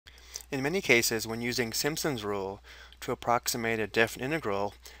In many cases, when using Simpson's rule to approximate a definite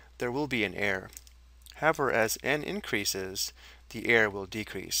integral, there will be an error. However, as n increases, the error will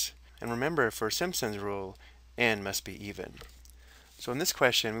decrease. And remember, for Simpson's rule, n must be even. So in this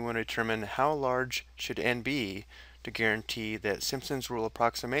question, we want to determine how large should n be to guarantee that Simpson's rule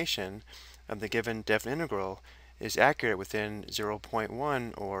approximation of the given definite integral is accurate within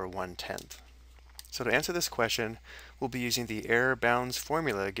 0.1 or 1/10. So to answer this question, we'll be using the error bounds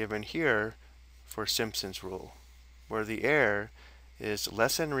formula given here for Simpson's rule, where the error is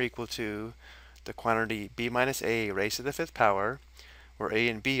less than or equal to the quantity b minus a raised to the fifth power, where a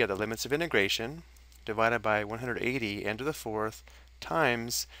and b are the limits of integration, divided by 180 n to the fourth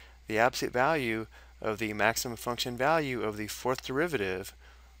times the absolute value of the maximum function value of the fourth derivative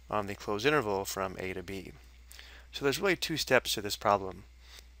on the closed interval from a to b. So there's really two steps to this problem.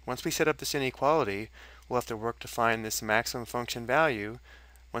 Once we set up this inequality, we'll have to work to find this maximum function value.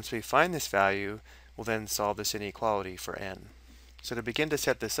 Once we find this value, we'll then solve this inequality for n. So to begin to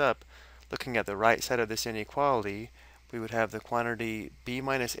set this up, looking at the right side of this inequality, we would have the quantity b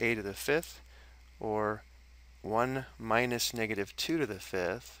minus a to the fifth, or 1 minus negative 2 to the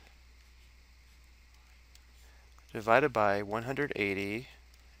fifth, divided by 180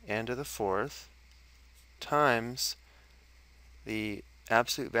 n to the fourth, times the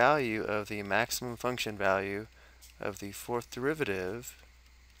absolute value of the maximum function value of the fourth derivative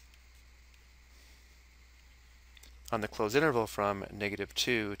on the closed interval from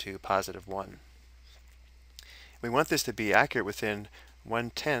 -2 to +1. We want this to be accurate within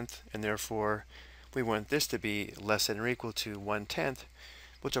 1/10, and therefore we want this to be less than or equal to 1/10,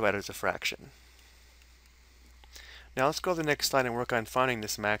 which will write as a fraction. Now let's go to the next slide and work on finding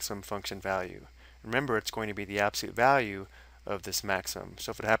this maximum function value. Remember, it's going to be the absolute value of this maximum.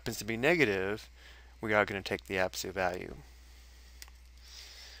 So if it happens to be negative, we are going to take the absolute value.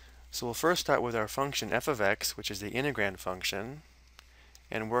 So we'll first start with our function f of x, which is the integrand function,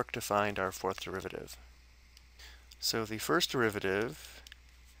 and work to find our fourth derivative. So the first derivative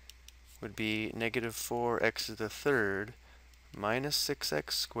would be -4x to the third minus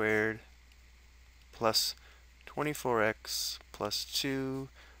 6x squared plus 24x plus 2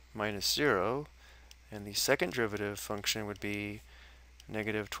 minus 0. And the second derivative function would be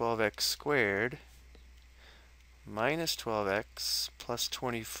 -12x squared minus 12x plus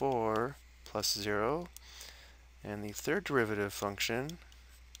 24 plus 0. And the third derivative function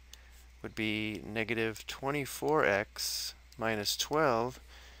would be -24x minus 12.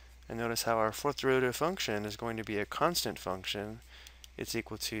 And notice how our fourth derivative function is going to be a constant function. It's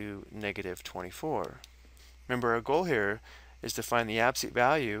equal to -24. Remember, our goal here is to find the absolute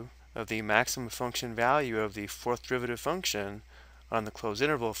value of the maximum function value of the fourth derivative function on the closed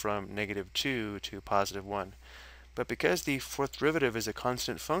interval from -2 to +1. But because the fourth derivative is a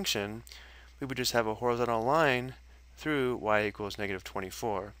constant function, we would just have a horizontal line through y equals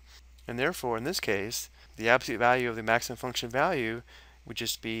 -24. And therefore, in this case, the absolute value of the maximum function value would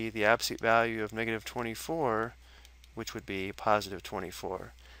just be the absolute value of -24, which would be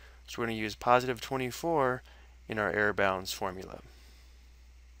 +24. So we're going to use +24 in our error bounds formula.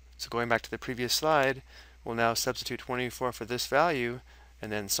 So going back to the previous slide, we'll now substitute 24 for this value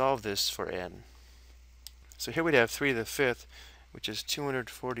and then solve this for n. So here we'd have 3 to the fifth, which is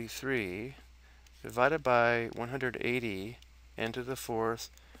 243, divided by 180 n to the fourth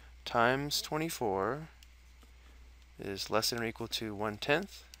times 24 is less than or equal to 1/10.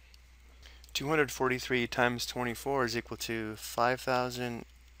 243 times 24 is equal to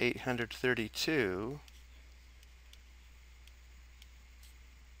 5,832.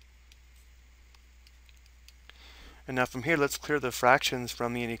 And now from here, let's clear the fractions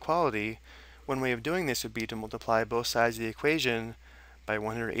from the inequality. One way of doing this would be to multiply both sides of the equation by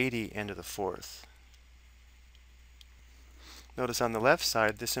 180 n to the fourth. Notice on the left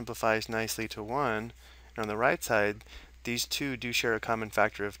side, this simplifies nicely to 1. And on the right side, these two do share a common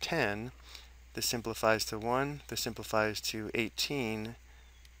factor of 10. This simplifies to 1. This simplifies to 18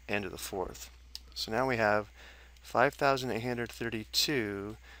 n to the fourth. So now we have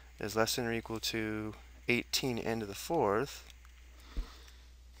 5,832 is less than or equal to 18 n to the fourth.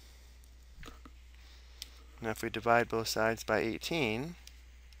 Now if we divide both sides by 18,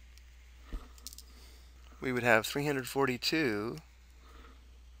 we would have 342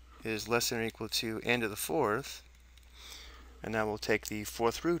 is less than or equal to n to the fourth. And now we'll take the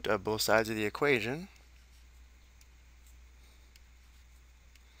fourth root of both sides of the equation.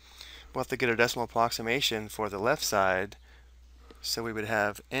 We'll have to get a decimal approximation for the left side. So we would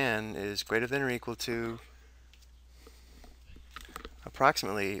have n is greater than or equal to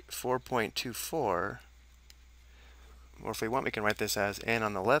approximately 4.24 or if we want, we can write this as n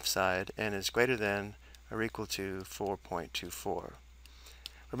on the left side, n is greater than or equal to 4.24.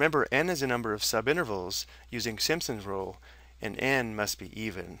 Remember, n is a number of subintervals using Simpson's rule, and n must be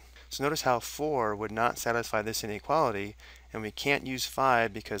even. So notice how 4 would not satisfy this inequality, and we can't use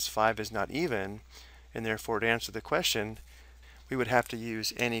 5 because 5 is not even, and therefore to answer the question, we would have to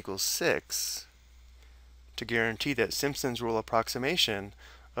use n equals 6 to guarantee that Simpson's rule approximation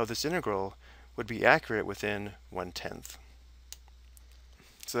of this integral would be accurate within 1/10.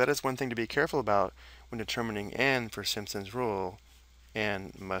 So that is one thing to be careful about when determining n for Simpson's rule.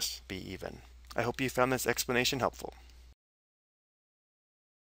 N must be even. I hope you found this explanation helpful.